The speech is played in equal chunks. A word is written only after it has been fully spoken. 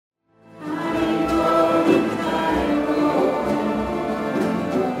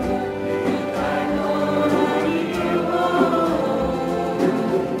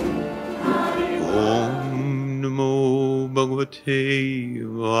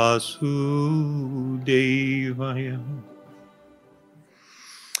Vasudevaya.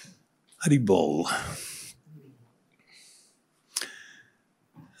 Haribol.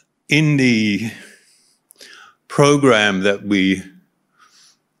 In the program that we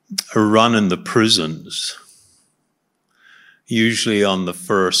run in the prisons, usually on the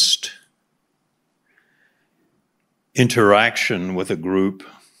first interaction with a group,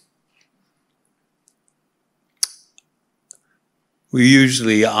 we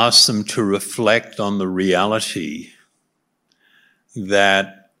usually ask them to reflect on the reality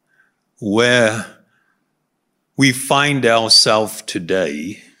that where we find ourselves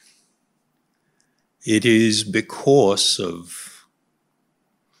today, it is because of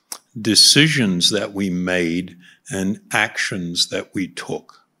decisions that we made and actions that we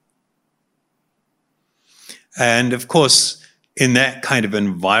took. And of course, in that kind of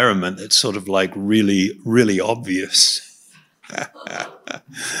environment, it's sort of like really, really obvious.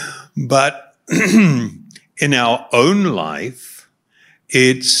 But in our own life,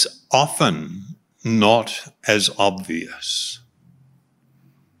 it's often not as obvious.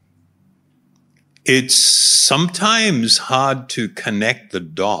 It's sometimes hard to connect the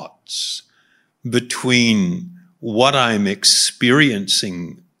dots between what I'm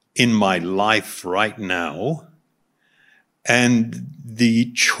experiencing in my life right now and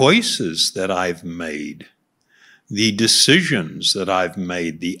the choices that I've made, the decisions that I've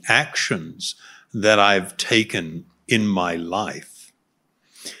made, the actions that I've taken in my life.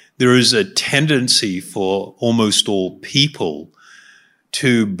 There is a tendency for almost all people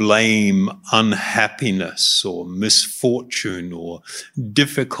to blame unhappiness or misfortune or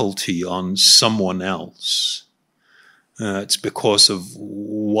difficulty on someone else. It's because of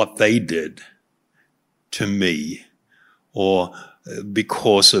what they did to me, or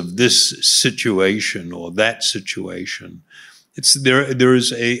because of this situation or that situation. There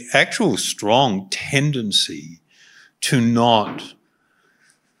is a actual strong tendency to not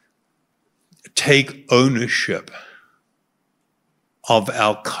take ownership of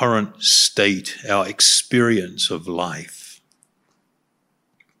our current state, our experience of life.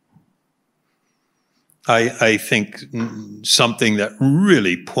 I think something that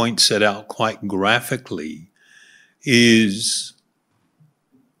really points it out quite graphically is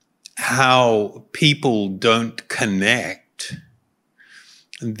how people don't connect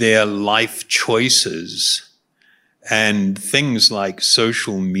their life choices and things like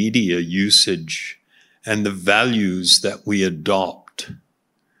social media usage and the values that we adopt,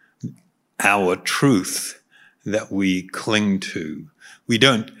 our truth that we cling to. We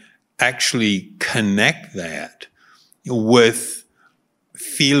don't actually connect that with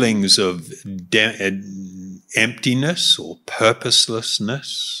feelings of emptiness or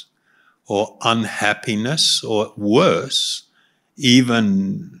purposelessness or unhappiness, or worse,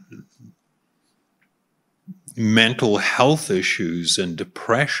 even mental health issues and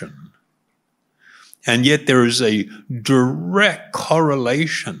depression. And yet there is a direct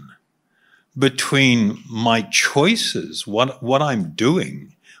correlation between my choices, what I'm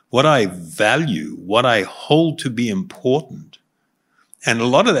doing, what I value, what I hold to be important. And a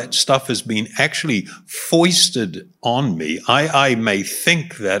lot of that stuff has been actually foisted on me. I may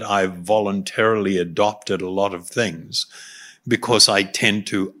think that I've voluntarily adopted a lot of things because I tend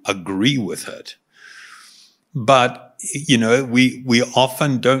to agree with it. But, you know, we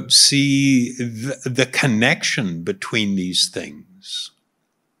often don't see the connection between these things.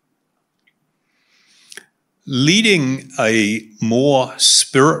 Leading a more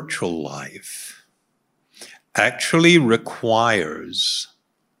spiritual life actually requires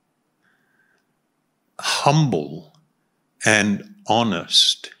humble and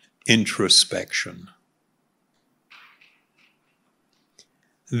honest introspection.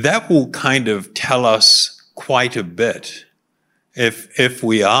 That will kind of tell us quite a bit if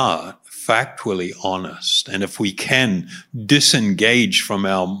we are factually honest, and if we can disengage from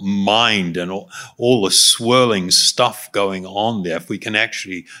our mind and all the swirling stuff going on there, if we can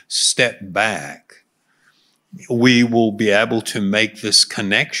actually step back, we will be able to make this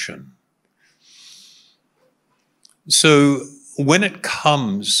connection. So when it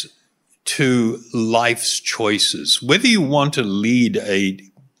comes to life's choices, whether you want to lead a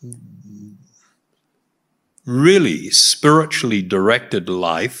really spiritually directed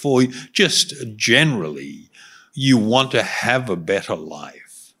life, or just generally you want to have a better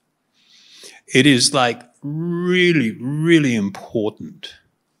life, it is like really, really important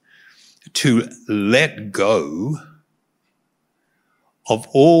to let go of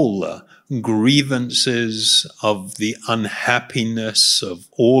all the grievances, of the unhappiness, of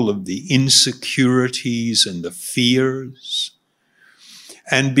all of the insecurities and the fears,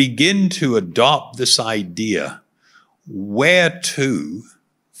 and begin to adopt this idea, where to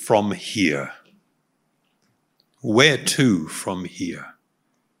from here? Where to from here?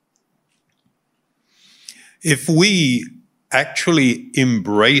 If we actually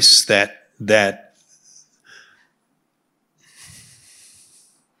embrace that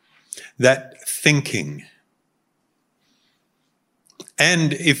thinking,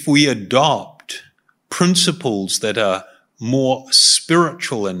 and if we adopt principles that are more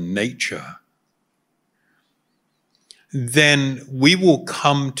spiritual in nature, then we will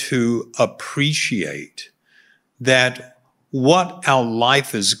come to appreciate that what our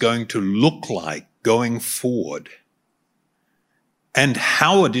life is going to look like going forward and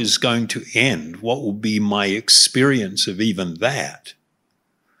how it is going to end, what will be my experience of even that.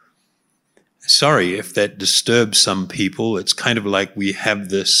 Sorry if that disturbs some people. It's kind of like we have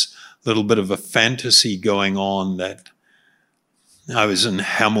this little bit of a fantasy going on. That I was in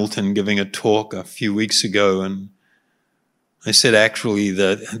Hamilton giving a talk a few weeks ago, and I said actually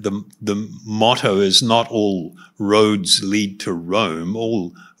that the motto is not all roads lead to Rome,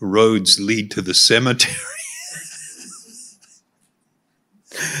 all roads lead to the cemetery.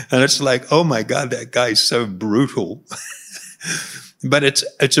 And it's like, oh my God, that guy's so brutal. But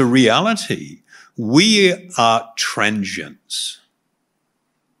it's a reality. We are transients.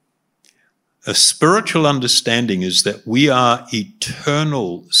 A spiritual understanding is that we are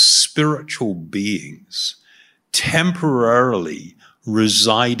eternal spiritual beings temporarily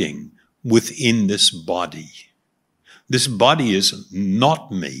residing within this body. This body is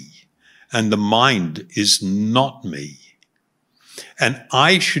not me, and the mind is not me. And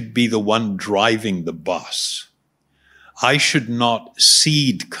I should be the one driving the bus. I should not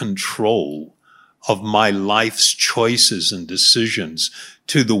cede control of my life's choices and decisions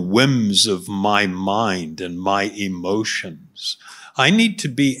to the whims of my mind and my emotions. I need to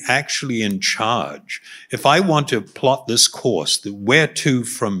be actually in charge. If I want to plot this course, the where to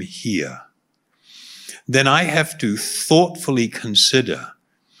from here, then I have to thoughtfully consider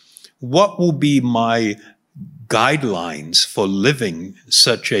what will be my guidelines for living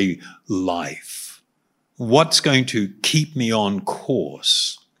such a life. What's going to keep me on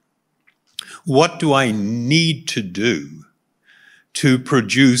course? What do I need to do to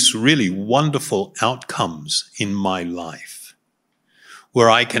produce really wonderful outcomes in my life, where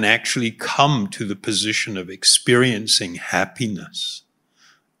I can actually come to the position of experiencing happiness,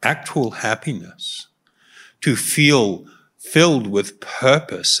 actual happiness, to feel filled with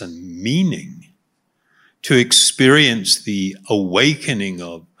purpose and meaning, to experience the awakening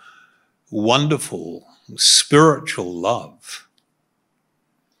of wonderful spiritual love,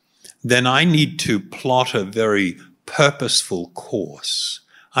 then I need to plot a very purposeful course.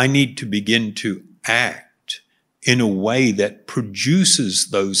 I need to begin to act in a way that produces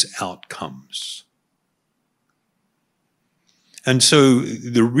those outcomes. And so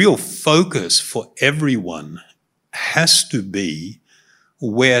the real focus for everyone has to be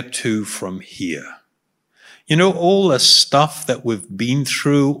where to from here. You know, all the stuff that we've been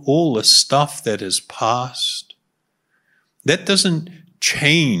through, all the stuff that has passed, that doesn't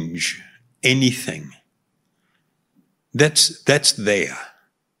change anything. That's there.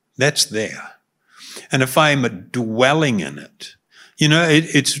 That's there. And if I'm dwelling in it, you know,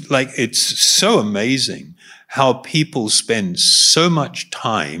 it's so amazing how people spend so much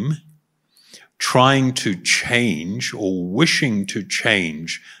time trying to change or wishing to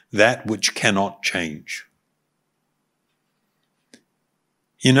change that which cannot change.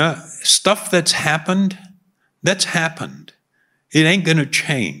 You know, stuff that's happened. It ain't going to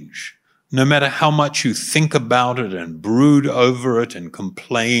change. No matter how much you think about it and brood over it and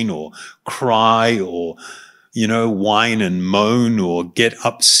complain or cry or, you know, whine and moan or get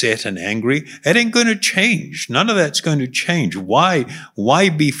upset and angry, it ain't going to change. None of that's going to change. Why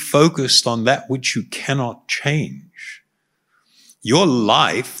be focused on that which you cannot change? Your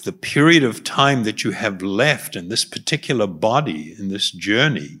life, the period of time that you have left in this particular body, in this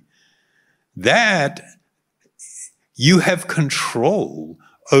journey, that you have control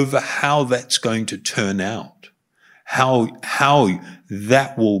over how that's going to turn out, how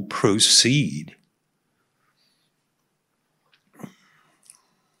that will proceed.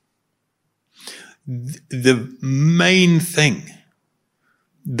 The main thing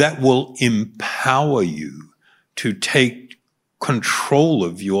that will empower you to take control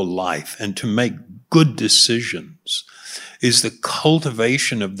of your life and to make good decisions is the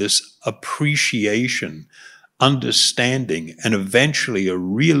cultivation of this appreciation, understanding, and eventually a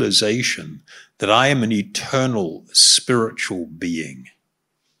realization that I am an eternal spiritual being.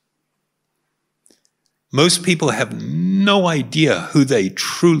 Most people have no idea who they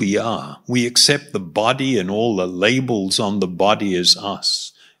truly are. We accept the body and all the labels on the body as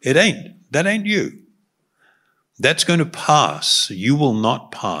us. It ain't. That ain't you. That's going to pass. You will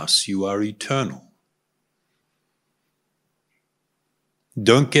not pass. You are eternal.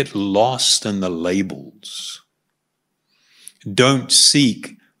 Don't get lost in the labels. Don't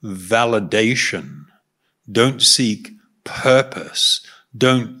seek validation. Don't seek purpose.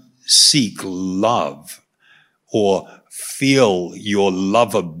 Don't seek love or feel your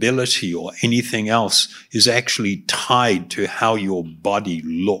lovability or anything else is actually tied to how your body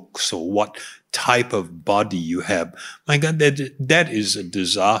looks or what type of body you have. My God, that is a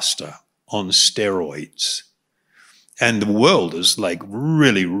disaster on steroids. And the world is like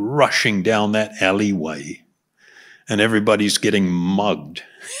really rushing down that alleyway. And everybody's getting mugged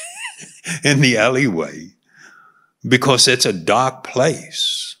in the alleyway because it's a dark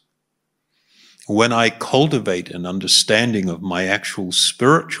place. When I cultivate an understanding of my actual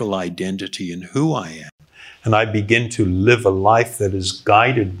spiritual identity and who I am, and I begin to live a life that is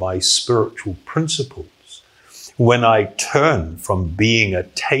guided by spiritual principles, when I turn from being a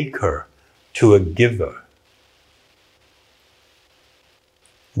taker to a giver,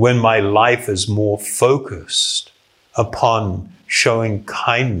 when my life is more focused upon showing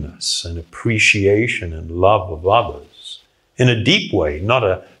kindness and appreciation and love of others in a deep way, not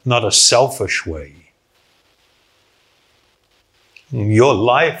a selfish way, your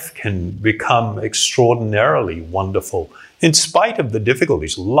life can become extraordinarily wonderful. In spite of the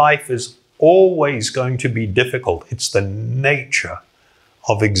difficulties, life is always going to be difficult. It's the nature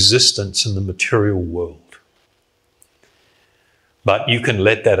of existence in the material world. But you can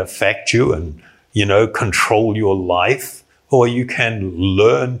let that affect you and, control your life, or you can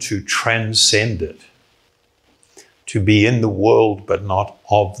learn to transcend it, to be in the world but not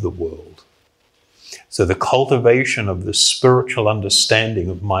of the world. So the cultivation of the spiritual understanding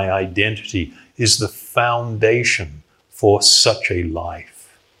of my identity is the foundation for such a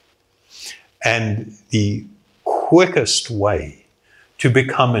life. And the quickest way to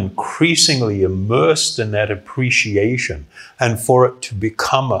become increasingly immersed in that appreciation and for it to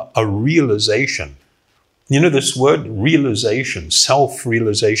become a realization. This word realization,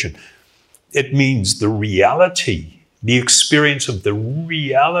 self-realization, it means the reality, the experience of the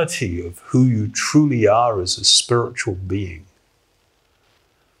reality of who you truly are as a spiritual being.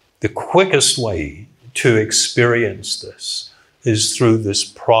 The quickest way to experience this is through this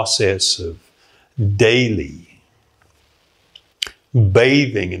process of daily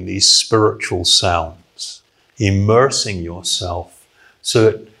bathing in these spiritual sounds, immersing yourself so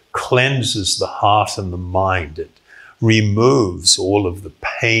it cleanses the heart and the mind. It removes all of the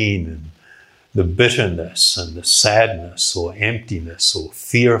pain and the bitterness and the sadness or emptiness or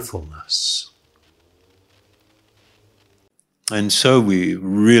fearfulness. And so we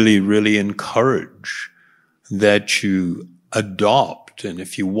really, really encourage that you adopt. And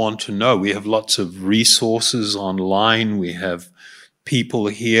if you want to know, we have lots of resources online. We have people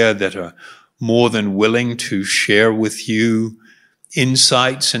here that are more than willing to share with you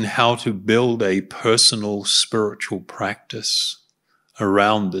insights in how to build a personal spiritual practice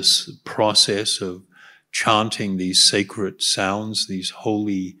around this process of chanting these sacred sounds, these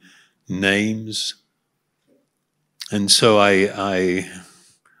holy names. And so I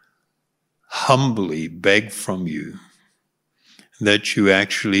humbly beg from you that you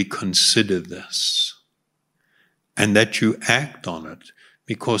actually consider this and that you act on it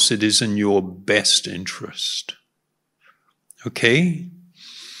because it is in your best interest. Okay?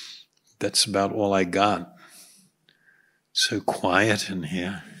 That's about all I got. So quiet in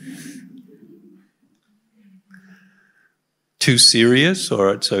here. Too serious,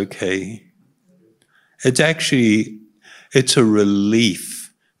 or it's okay? It's a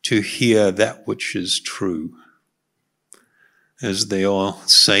relief to hear that which is true. As the old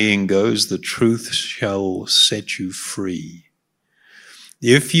saying goes, the truth shall set you free.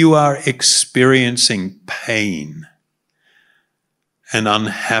 If you are experiencing pain and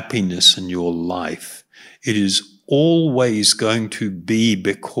unhappiness in your life, it is always going to be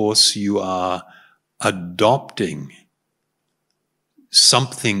because you are adopting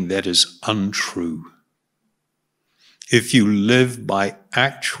something that is untrue. If you live by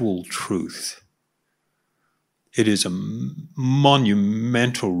actual truth, it is a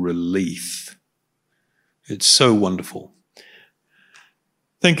monumental relief. It's so wonderful.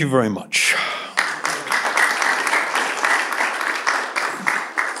 Thank you very much.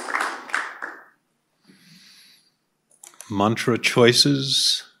 Mantra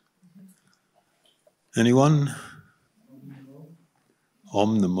choices? Anyone?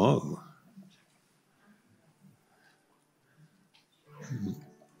 Om Namo.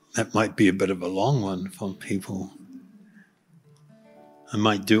 That might be a bit of a long one for people. I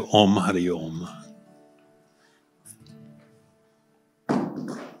might do Om Hari Om.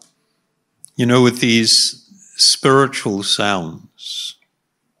 You know, with these spiritual sounds,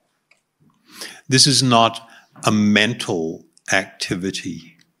 this is not a mental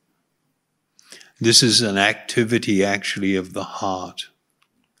activity. This is an activity actually of the heart,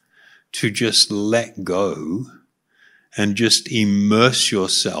 to just let go and just immerse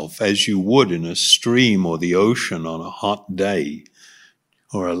yourself as you would in a stream or the ocean on a hot day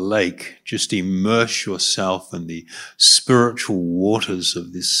or a lake. Just immerse yourself in the spiritual waters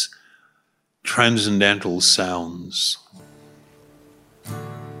of this transcendental sounds.